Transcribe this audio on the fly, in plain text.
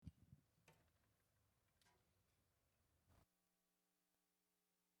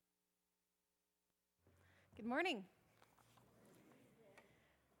Good morning.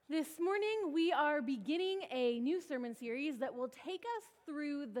 This morning, we are beginning a new sermon series that will take us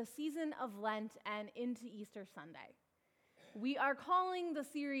through the season of Lent and into Easter Sunday. We are calling the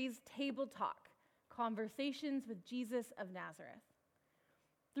series Table Talk, Conversations with Jesus of Nazareth.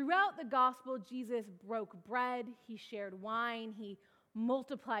 Throughout the gospel, Jesus broke bread, he shared wine, he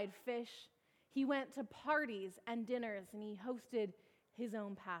multiplied fish, he went to parties and dinners, and he hosted his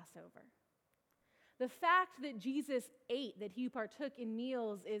own Passover. The fact that Jesus ate, that he partook in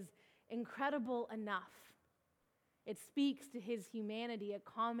meals, is incredible enough. It speaks to his humanity, a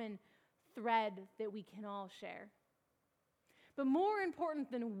common thread that we can all share. But more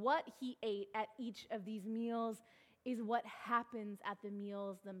important than what he ate at each of these meals is what happens at the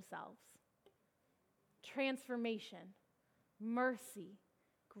meals themselves. Transformation, mercy,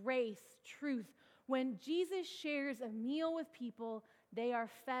 grace, truth. When Jesus shares a meal with people, they are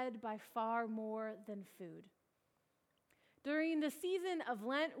fed by far more than food. During the season of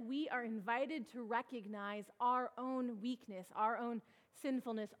Lent, we are invited to recognize our own weakness, our own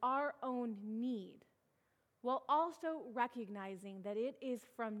sinfulness, our own need, while also recognizing that it is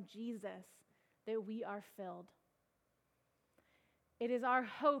from Jesus that we are filled. It is our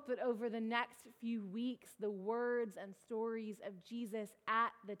hope that over the next few weeks, the words and stories of Jesus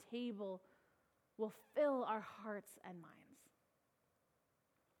at the table will fill our hearts and minds.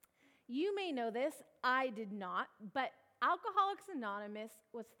 You may know this, I did not, but Alcoholics Anonymous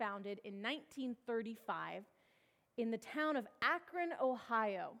was founded in 1935 in the town of Akron,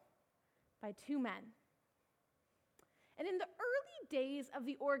 Ohio, by two men. And in the early days of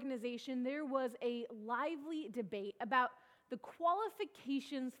the organization, there was a lively debate about the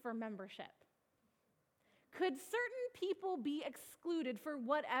qualifications for membership. Could certain people be excluded for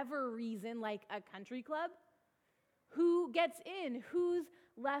whatever reason, like a country club? Who gets in? Who's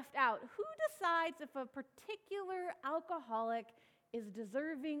left out? Who decides if a particular alcoholic is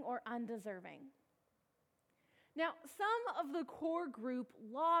deserving or undeserving? Now, some of the core group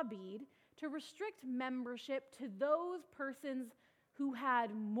lobbied to restrict membership to those persons who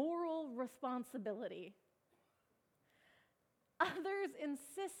had moral responsibility. Others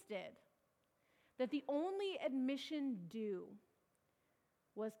insisted that the only admission due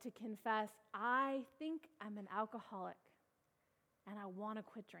was to confess, I think I'm an alcoholic and I want to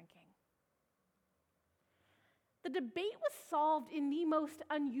quit drinking. The debate was solved in the most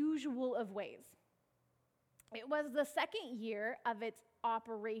unusual of ways. It was the second year of its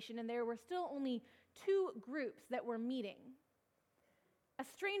operation, and there were still only two groups that were meeting. A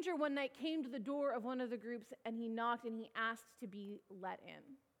stranger one night came to the door of one of the groups, and he knocked and he asked to be let in.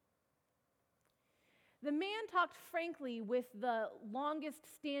 The man talked frankly with the longest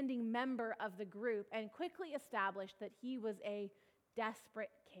standing member of the group and quickly established that he was a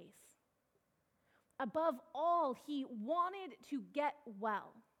desperate case. Above all, he wanted to get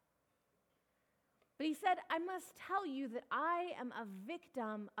well. But he said, I must tell you that I am a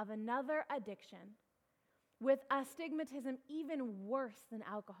victim of another addiction with astigmatism even worse than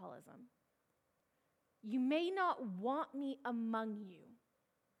alcoholism. You may not want me among you.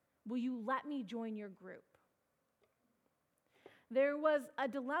 Will you let me join your group? There was a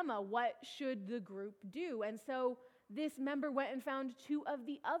dilemma. What should the group do? And so this member went and found two of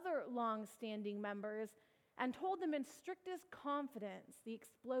the other long-standing members and told them in strictest confidence the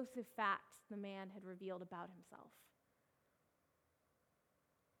explosive facts the man had revealed about himself.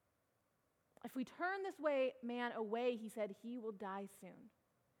 If we turn this man away, he said, he will die soon.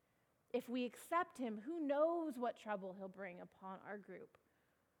 If we accept him, who knows what trouble he'll bring upon our group?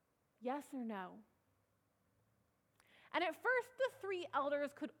 Yes or no? And at first, the three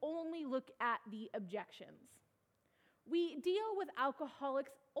elders could only look at the objections. We deal with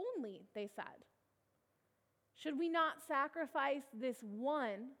alcoholics only, they said. Should we not sacrifice this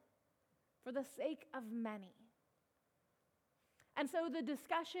one for the sake of many? And so the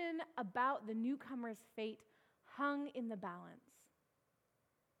discussion about the newcomer's fate hung in the balance.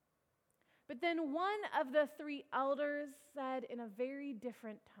 But then one of the three elders said in a very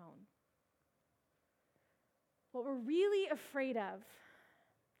different tone, what we're really afraid of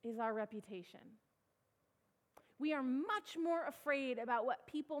is our reputation. We are much more afraid about what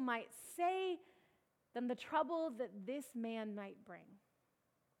people might say than the trouble that this man might bring.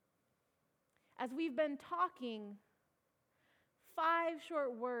 As we've been talking, 5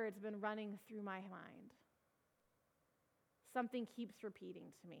 short words have been running through my mind. Something keeps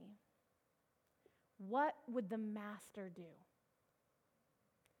repeating to me. What would the master do?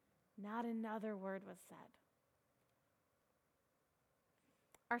 Not another word was said.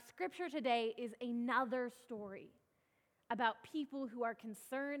 Our scripture today is another story about people who are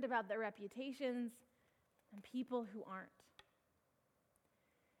concerned about their reputations and people who aren't.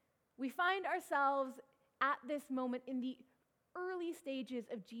 We find ourselves at this moment in the early stages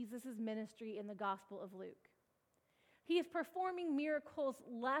of Jesus' ministry in the Gospel of Luke. He is performing miracles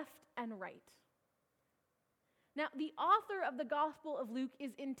left and right. Now, the author of the Gospel of Luke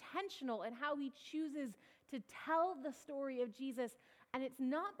is intentional in how he chooses to tell the story of Jesus, and it's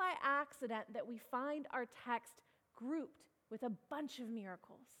not by accident that we find our text grouped with a bunch of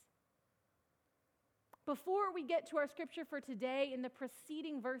miracles. Before we get to our scripture for today, in the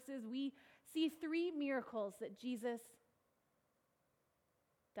preceding verses, we see 3 miracles that Jesus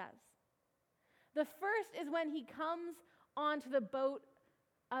does. The first is when he comes onto the boat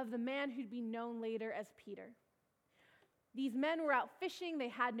of the man who'd be known later as Peter. These men were out fishing, they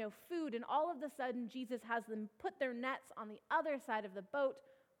had no food, and all of a sudden Jesus has them put their nets on the other side of the boat.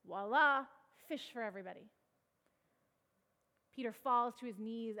 Voila, fish for everybody. Peter falls to his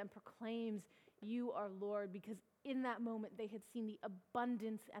knees and proclaims, "You are Lord," because in that moment they had seen the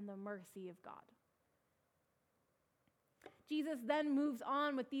abundance and the mercy of God. Jesus then moves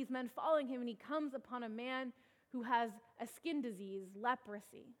on with these men following him, and he comes upon a man who has a skin disease,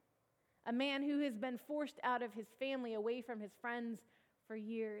 leprosy. A man who has been forced out of his family, away from his friends for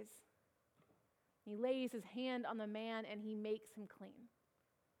years. He lays his hand on the man and he makes him clean.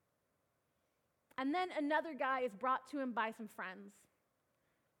 And then another guy is brought to him by some friends,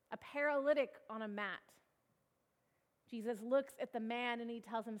 a paralytic on a mat. Jesus looks at the man and he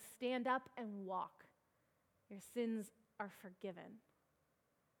tells him, "Stand up and walk. Your sins are forgiven."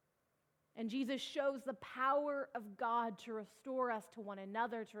 And Jesus shows the power of God to restore us to one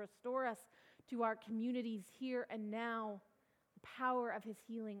another, to restore us to our communities here and now, the power of his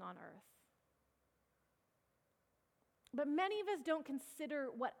healing on earth. But many of us don't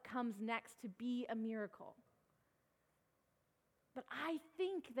consider what comes next to be a miracle. But I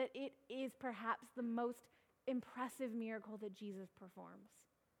think that it is perhaps the most impressive miracle that Jesus performs.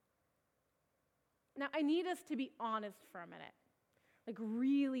 Now, I need us to be honest for a minute, like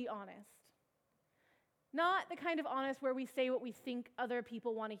really honest. Not the kind of honest where we say what we think other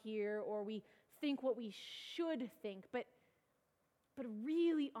people want to hear or we think what we should think, but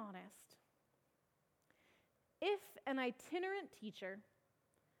really honest. If an itinerant teacher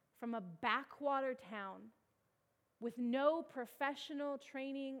from a backwater town with no professional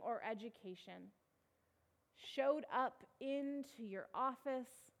training or education showed up into your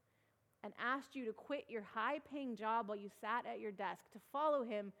office and asked you to quit your high-paying job while you sat at your desk to follow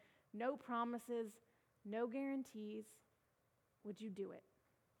him, no promises, no guarantees, would you do it?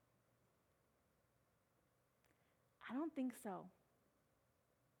 I don't think so.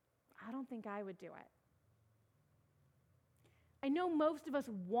 I don't think I would do it. I know most of us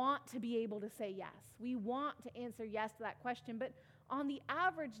want to be able to say yes. We want to answer yes to that question, but on the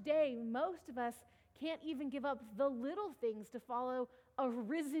average day, most of us can't even give up the little things to follow a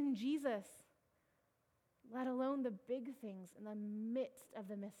risen Jesus, let alone the big things in the midst of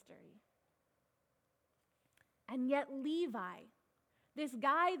the mystery. And yet Levi, this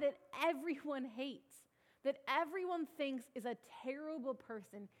guy that everyone hates, that everyone thinks is a terrible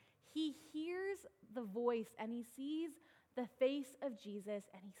person, he hears the voice and he sees the face of Jesus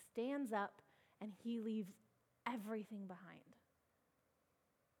and he stands up and he leaves everything behind.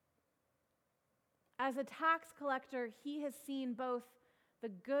 As a tax collector, he has seen both the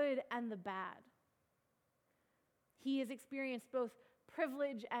good and the bad. He has experienced both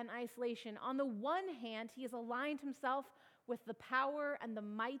privilege and isolation. On the one hand, he has aligned himself with the power and the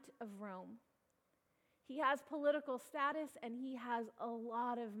might of Rome. He has political status and he has a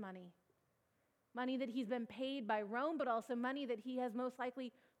lot of money. Money that he's been paid by Rome, but also money that he has most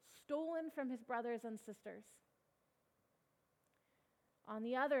likely stolen from his brothers and sisters. On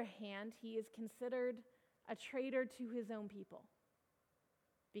the other hand, he is considered a traitor to his own people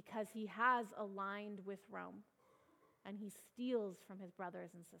because he has aligned with Rome and he steals from his brothers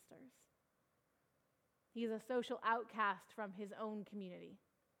and sisters. He is a social outcast from his own community.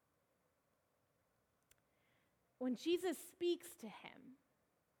 When Jesus speaks to him,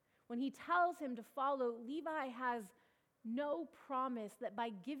 when he tells him to follow, Levi has no promise that by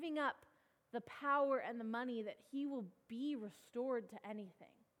giving up the power and the money that he will be restored to anything.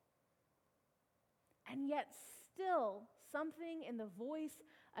 And yet still, something in the voice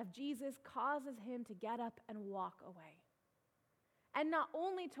of Jesus causes him to get up and walk away. And not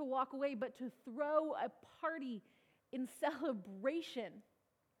only to walk away, but to throw a party in celebration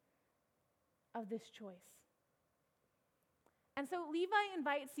of this choice. And so Levi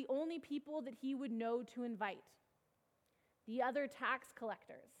invites the only people that he would know to invite: the other tax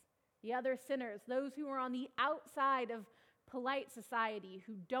collectors, the other sinners, those who are on the outside of polite society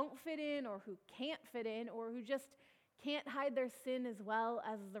who don't fit in or who can't fit in or who just can't hide their sin as well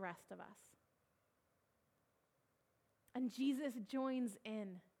as the rest of us. And Jesus joins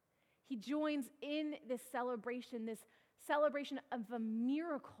in. He joins in this celebration of a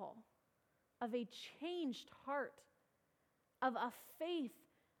miracle, of a changed heart, of a faith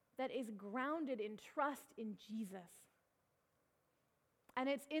that is grounded in trust in Jesus. And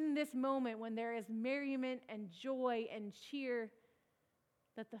it's in this moment when there is merriment and joy and cheer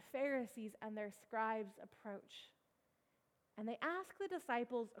that the Pharisees and their scribes approach. And they ask the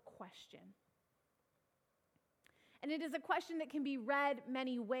disciples a question. And it is a question that can be read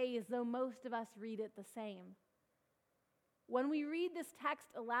many ways, though most of us read it the same. When we read this text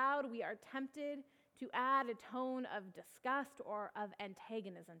aloud, we are tempted to add a tone of disgust or of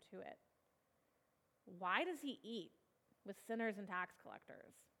antagonism to it. Why does he eat with sinners and tax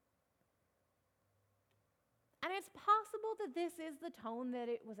collectors? And it's possible that this is the tone that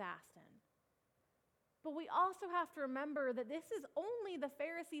it was asked in. But we also have to remember that this is only the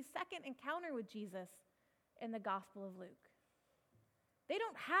Pharisees' second encounter with Jesus in the Gospel of Luke. They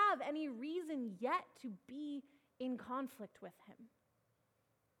don't have any reason yet to be in conflict with him.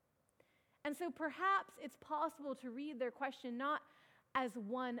 And so perhaps it's possible to read their question not as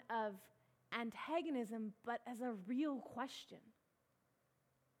one of antagonism, but as a real question.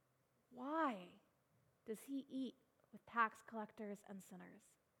 Why does he eat with tax collectors and sinners?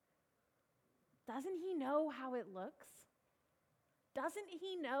 Doesn't he know how it looks? Doesn't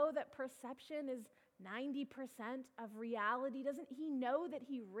he know that perception is 90% of reality? Doesn't he know that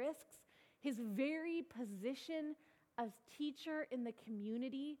he risks his very position as teacher in the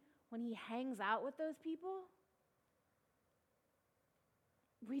community when he hangs out with those people?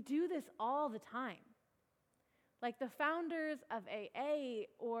 We do this all the time. Like the founders of AA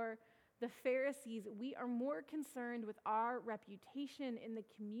or the Pharisees, we are more concerned with our reputation in the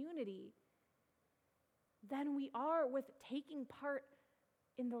community than we are with taking part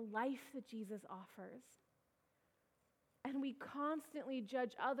in the life that Jesus offers. And we constantly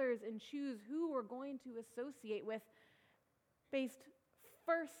judge others and choose who we're going to associate with based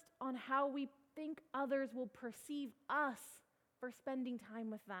first on how we think others will perceive us for spending time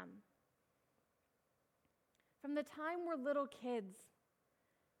with them. From the time we're little kids,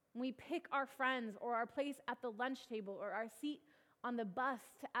 we pick our friends or our place at the lunch table or our seat on the bus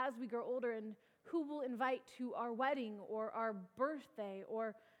to as we grow older and who we'll invite to our wedding or our birthday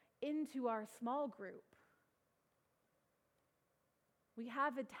or into our small group. We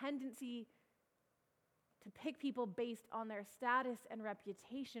have a tendency to pick people based on their status and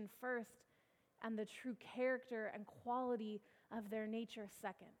reputation first, and the true character and quality of their nature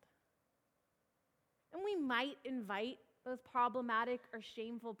second. And we might invite those problematic or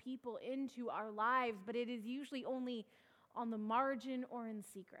shameful people into our lives, but it is usually only on the margin or in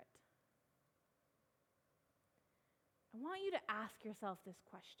secret. I want you to ask yourself this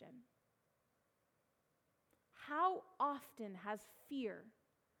question. How often has fear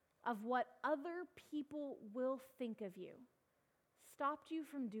of what other people will think of you stopped you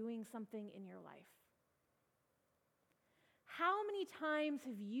from doing something in your life? How many times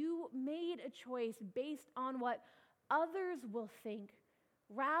have you made a choice based on what others will think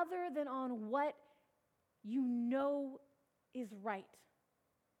rather than on what you know is right?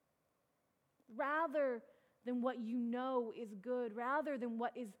 Rather than what you know is good, rather than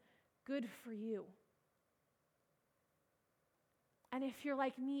what is good for you. And if you're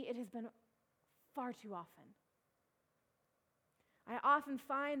like me, it has been far too often. I often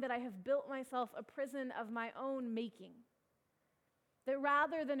find that I have built myself a prison of my own making. That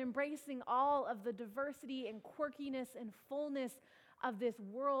rather than embracing all of the diversity and quirkiness and fullness of this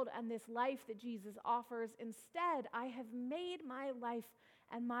world and this life that Jesus offers, instead, I have made my life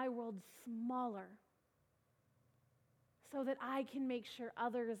and my world smaller so that I can make sure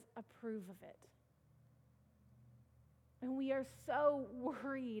others approve of it. And we are so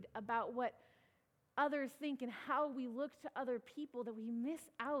worried about what others think and how we look to other people that we miss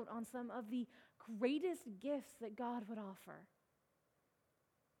out on some of the greatest gifts that God would offer.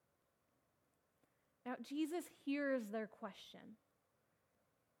 Now, Jesus hears their question,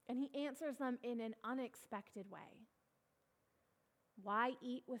 and he answers them in an unexpected way. Why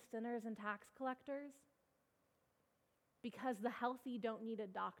eat with sinners and tax collectors? Because the healthy don't need a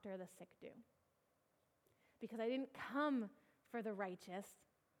doctor, the sick do. Because I didn't come for the righteous,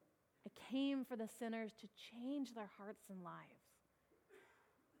 I came for the sinners to change their hearts and lives.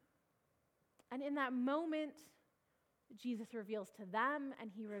 And in that moment, Jesus reveals to them and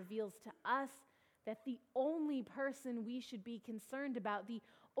he reveals to us that the only person we should be concerned about, the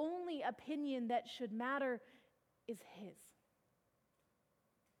only opinion that should matter, is his.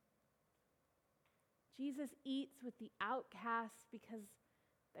 Jesus eats with the outcasts because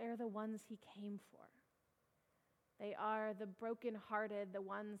they're the ones he came for. They are the brokenhearted, the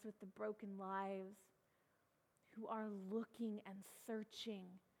ones with the broken lives, who are looking and searching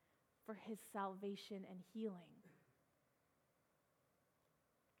for his salvation and healing.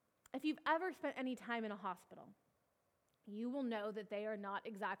 If you've ever spent any time in a hospital, you will know that they are not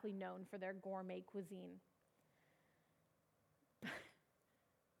exactly known for their gourmet cuisine.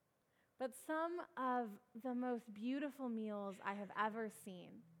 But some of the most beautiful meals I have ever seen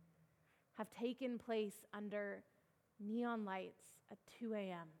have taken place under neon lights at 2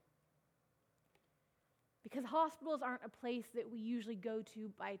 a.m. Because hospitals aren't a place that we usually go to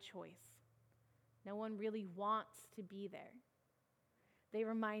by choice. No one really wants to be there. They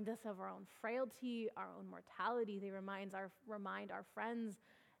remind us of our own frailty, our own mortality. They remind our friends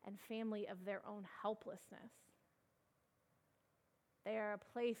and family of their own helplessness. They are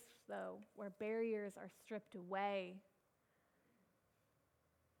a place, though, where barriers are stripped away.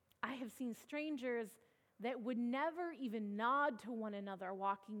 I have seen strangers that would never even nod to one another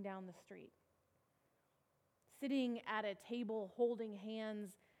walking down the street, sitting at a table holding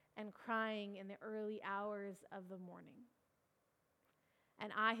hands and crying in the early hours of the morning.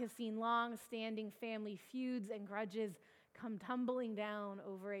 And I have seen long-standing family feuds and grudges come tumbling down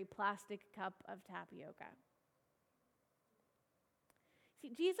over a plastic cup of tapioca. See,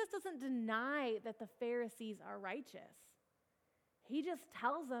 Jesus doesn't deny that the Pharisees are righteous. He just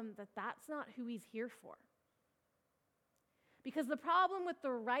tells them that that's not who he's here for. Because the problem with the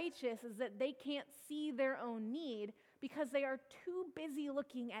righteous is that they can't see their own need because they are too busy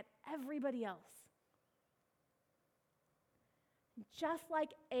looking at everybody else. Just like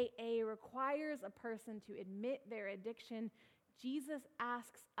AA requires a person to admit their addiction, Jesus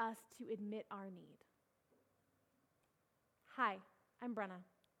asks us to admit our need. Hi, I'm Brenna.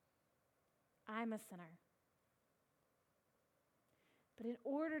 I'm a sinner. But in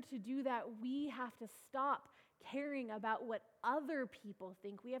order to do that, we have to stop caring about what other people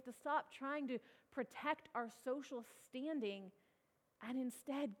think. We have to stop trying to protect our social standing and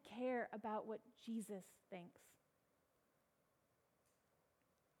instead care about what Jesus thinks.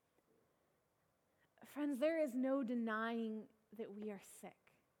 Friends, there is no denying that we are sick.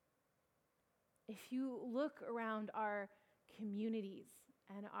 If you look around our communities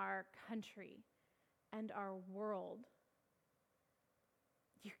and our country and our world,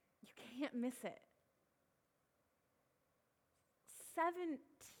 you can't miss it.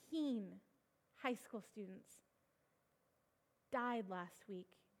 17 high school students died last week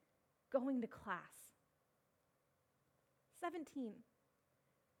going to class. 17.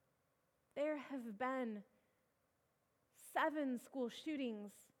 There have been 7 school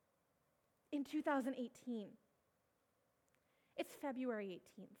shootings in 2018. It's February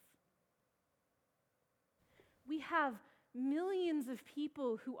 18th. We have millions of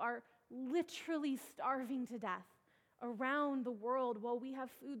people who are literally starving to death around the world while we have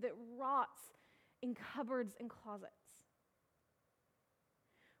food that rots in cupboards and closets.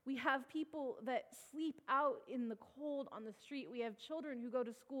 We have people that sleep out in the cold on the street. We have children who go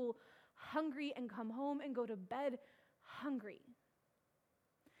to school hungry and come home and go to bed hungry.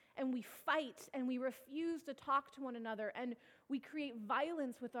 And we fight and we refuse to talk to one another, and we create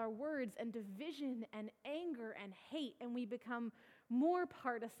violence with our words and division and anger and hate, and we become more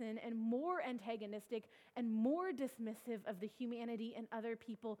partisan and more antagonistic and more dismissive of the humanity and other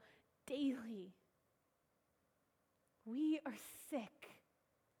people daily. We are sick,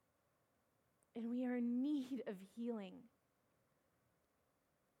 and we are in need of healing.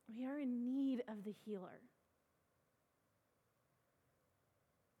 We are in need of the healer.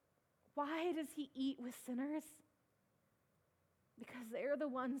 Why does he eat with sinners? Because they're the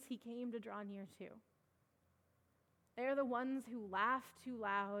ones he came to draw near to. They're the ones who laugh too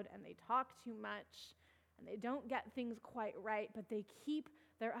loud and they talk too much and they don't get things quite right, but they keep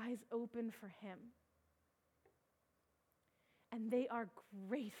their eyes open for him. And they are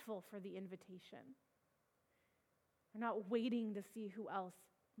grateful for the invitation. They're not waiting to see who else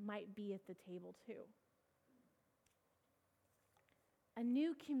might be at the table too. A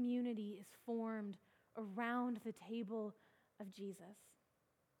new community is formed around the table of Jesus.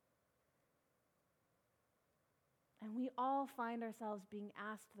 And we all find ourselves being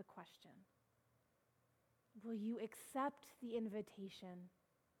asked the question, will you accept the invitation,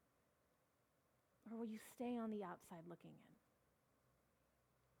 or will you stay on the outside looking in?